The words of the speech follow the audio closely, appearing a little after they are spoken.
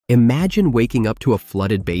Imagine waking up to a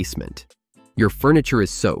flooded basement. Your furniture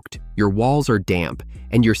is soaked, your walls are damp,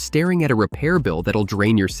 and you're staring at a repair bill that'll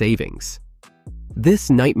drain your savings. This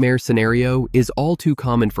nightmare scenario is all too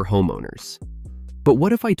common for homeowners. But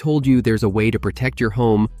what if I told you there's a way to protect your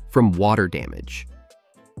home from water damage?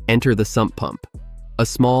 Enter the sump pump, a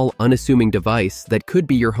small, unassuming device that could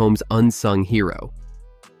be your home's unsung hero.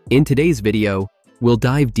 In today's video, we'll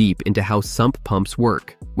dive deep into how sump pumps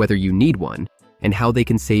work, whether you need one, and how they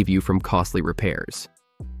can save you from costly repairs.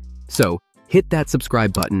 So, hit that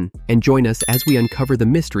subscribe button and join us as we uncover the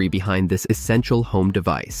mystery behind this essential home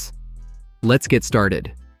device. Let's get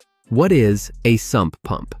started. What is a sump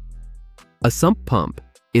pump? A sump pump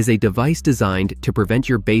is a device designed to prevent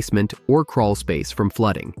your basement or crawl space from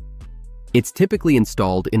flooding. It's typically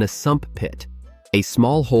installed in a sump pit, a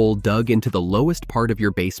small hole dug into the lowest part of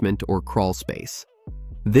your basement or crawl space.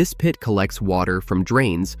 This pit collects water from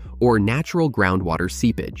drains or natural groundwater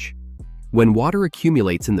seepage. When water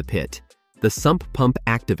accumulates in the pit, the sump pump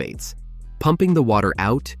activates, pumping the water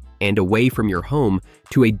out and away from your home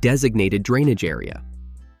to a designated drainage area.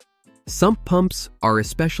 Sump pumps are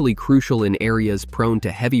especially crucial in areas prone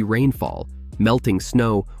to heavy rainfall, melting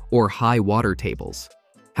snow, or high water tables.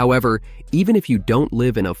 However, even if you don't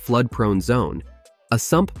live in a flood-prone zone, a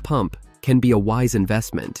sump pump can be a wise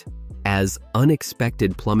investment, as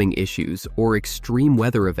unexpected plumbing issues or extreme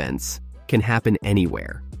weather events can happen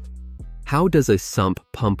anywhere. How does a sump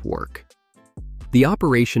pump work? The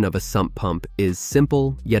operation of a sump pump is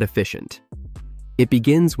simple yet efficient. It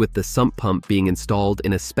begins with the sump pump being installed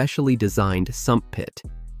in a specially designed sump pit,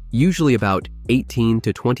 usually about 18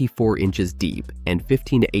 to 24 inches deep and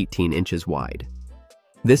 15 to 18 inches wide.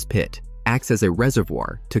 This pit acts as a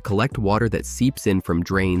reservoir to collect water that seeps in from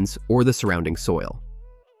drains or the surrounding soil.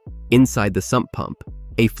 Inside the sump pump,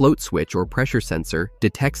 a float switch or pressure sensor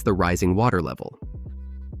detects the rising water level.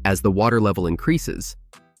 As the water level increases,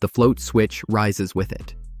 the float switch rises with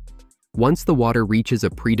it. Once the water reaches a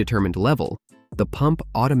predetermined level, the pump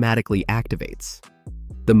automatically activates.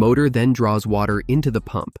 The motor then draws water into the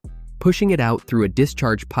pump, pushing it out through a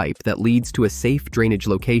discharge pipe that leads to a safe drainage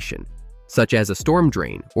location, such as a storm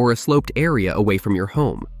drain or a sloped area away from your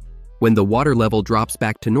home. When the water level drops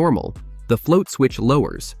back to normal, the float switch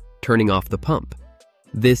lowers, turning off the pump.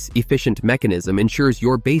 This efficient mechanism ensures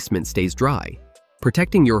your basement stays dry,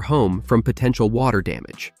 protecting your home from potential water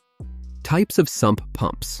damage. Types of sump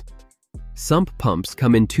pumps. Sump pumps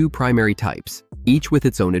come in two primary types, each with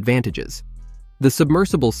its own advantages. The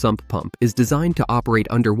submersible sump pump is designed to operate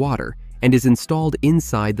underwater and is installed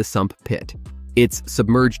inside the sump pit. Its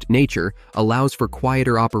submerged nature allows for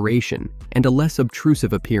quieter operation and a less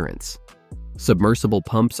obtrusive appearance. Submersible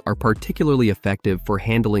pumps are particularly effective for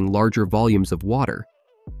handling larger volumes of water,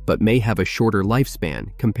 but may have a shorter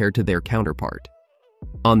lifespan compared to their counterpart.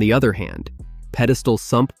 On the other hand, pedestal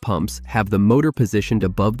sump pumps have the motor positioned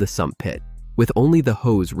above the sump pit, with only the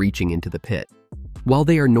hose reaching into the pit. While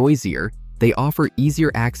they are noisier, they offer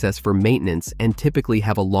easier access for maintenance and typically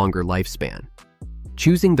have a longer lifespan.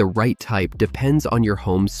 Choosing the right type depends on your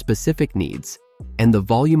home's specific needs and the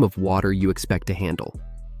volume of water you expect to handle.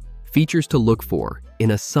 Features to look for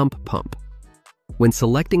in a sump pump. When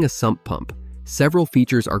selecting a sump pump, several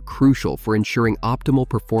features are crucial for ensuring optimal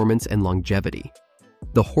performance and longevity.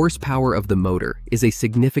 The horsepower of the motor is a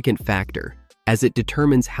significant factor, as it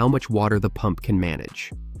determines how much water the pump can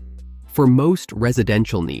manage. For most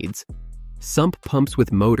residential needs, sump pumps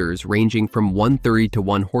with motors ranging from 130 to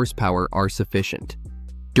 1 horsepower are sufficient.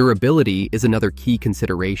 Durability is another key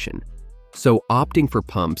consideration, so opting for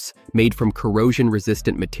pumps made from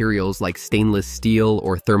corrosion-resistant materials like stainless steel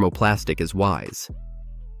or thermoplastic is wise.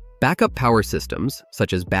 Backup power systems,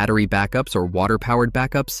 such as battery backups or water-powered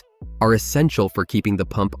backups, are essential for keeping the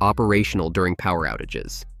pump operational during power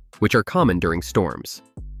outages, which are common during storms.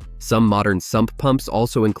 Some modern sump pumps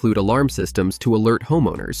also include alarm systems to alert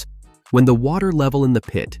homeowners when the water level in the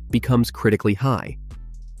pit becomes critically high.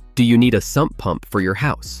 Do you need a sump pump for your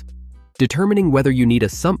house? Determining whether you need a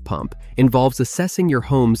sump pump involves assessing your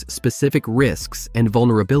home's specific risks and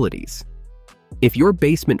vulnerabilities. If your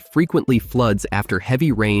basement frequently floods after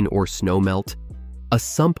heavy rain or snowmelt, a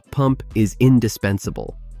sump pump is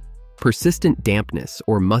indispensable. Persistent dampness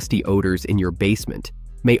or musty odors in your basement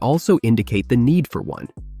may also indicate the need for one,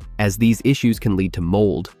 as these issues can lead to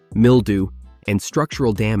mold, mildew, and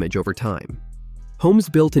structural damage over time. Homes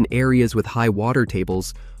built in areas with high water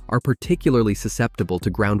tables are particularly susceptible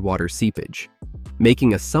to groundwater seepage,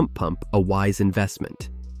 making a sump pump a wise investment.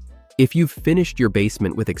 If you've finished your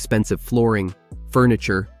basement with expensive flooring,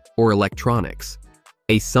 furniture, or electronics,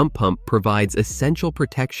 a sump pump provides essential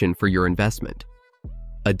protection for your investment.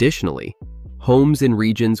 Additionally, Homes in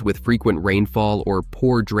regions with frequent rainfall or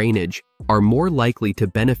poor drainage are more likely to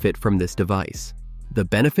benefit from this device. The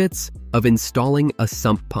benefits of installing a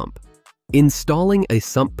sump pump. Installing a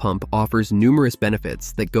sump pump offers numerous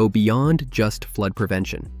benefits that go beyond just flood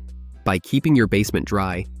prevention. By keeping your basement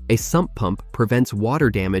dry, a sump pump prevents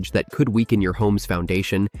water damage that could weaken your home's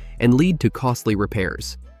foundation and lead to costly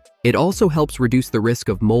repairs. It also helps reduce the risk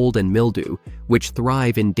of mold and mildew, which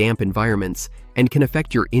thrive in damp environments and can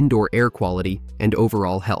affect your indoor air quality and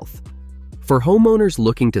overall health. For homeowners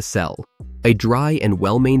looking to sell, a dry and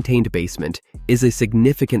well-maintained basement is a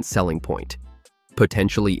significant selling point,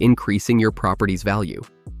 potentially increasing your property's value.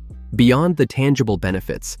 Beyond the tangible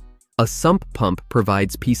benefits, a sump pump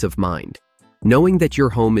provides peace of mind, knowing that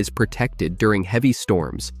your home is protected during heavy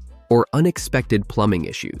storms or unexpected plumbing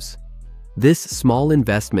issues. This small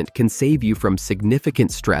investment can save you from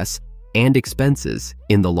significant stress and expenses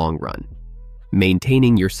in the long run.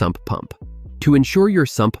 Maintaining your sump pump. To ensure your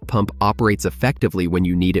sump pump operates effectively when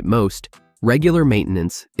you need it most, regular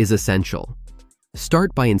maintenance is essential.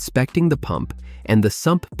 Start by inspecting the pump and the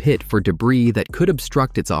sump pit for debris that could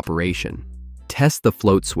obstruct its operation. Test the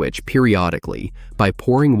float switch periodically by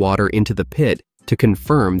pouring water into the pit to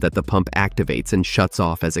confirm that the pump activates and shuts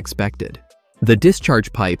off as expected. The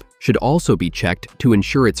discharge pipe should also be checked to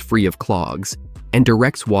ensure it's free of clogs and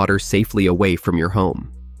directs water safely away from your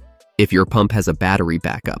home. If your pump has a battery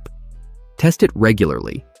backup, test it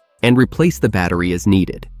regularly and replace the battery as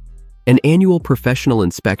needed. An annual professional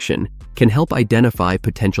inspection can help identify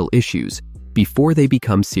potential issues before they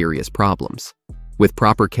become serious problems. With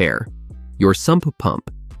proper care, your sump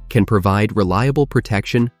pump can provide reliable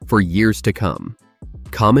protection for years to come.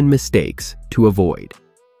 Common mistakes to avoid.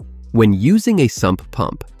 When using a sump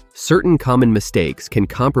pump, certain common mistakes can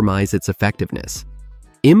compromise its effectiveness.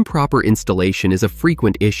 Improper installation is a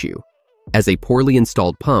frequent issue, as a poorly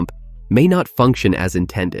installed pump may not function as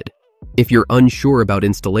intended. If you're unsure about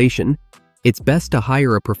installation, it's best to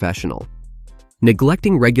hire a professional.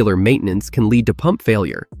 Neglecting regular maintenance can lead to pump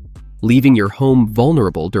failure, leaving your home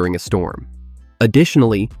vulnerable during a storm.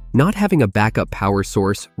 Additionally, not having a backup power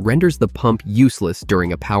source renders the pump useless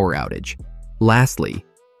during a power outage. Lastly,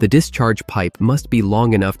 the discharge pipe must be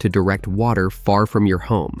long enough to direct water far from your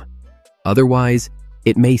home. Otherwise,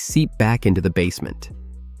 it may seep back into the basement.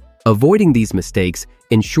 Avoiding these mistakes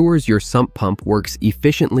ensures your sump pump works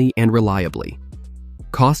efficiently and reliably.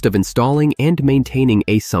 Cost of installing and maintaining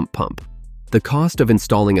a sump pump. The cost of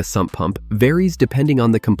installing a sump pump varies depending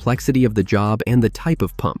on the complexity of the job and the type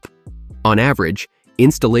of pump. On average,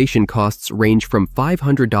 installation costs range from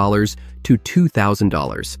 $500 to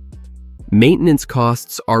 $2,000. Maintenance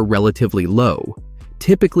costs are relatively low,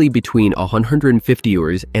 typically between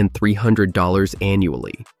 $150 and $300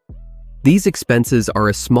 annually. These expenses are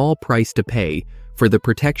a small price to pay for the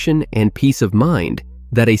protection and peace of mind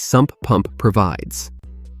that a sump pump provides.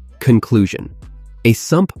 Conclusion: a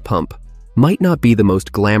sump pump might not be the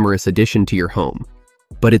most glamorous addition to your home,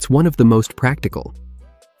 but it's one of the most practical.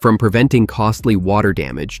 From preventing costly water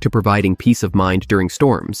damage to providing peace of mind during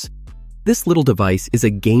storms, this little device is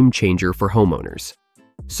a game changer for homeowners.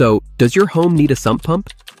 So, does your home need a sump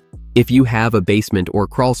pump? If you have a basement or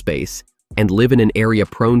crawl space and live in an area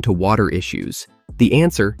prone to water issues, the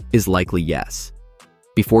answer is likely yes.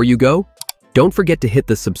 Before you go, don't forget to hit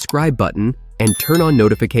the subscribe button and turn on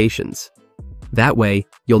notifications. That way,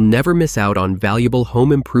 you'll never miss out on valuable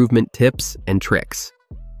home improvement tips and tricks.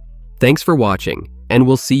 Thanks for watching, and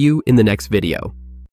we'll see you in the next video.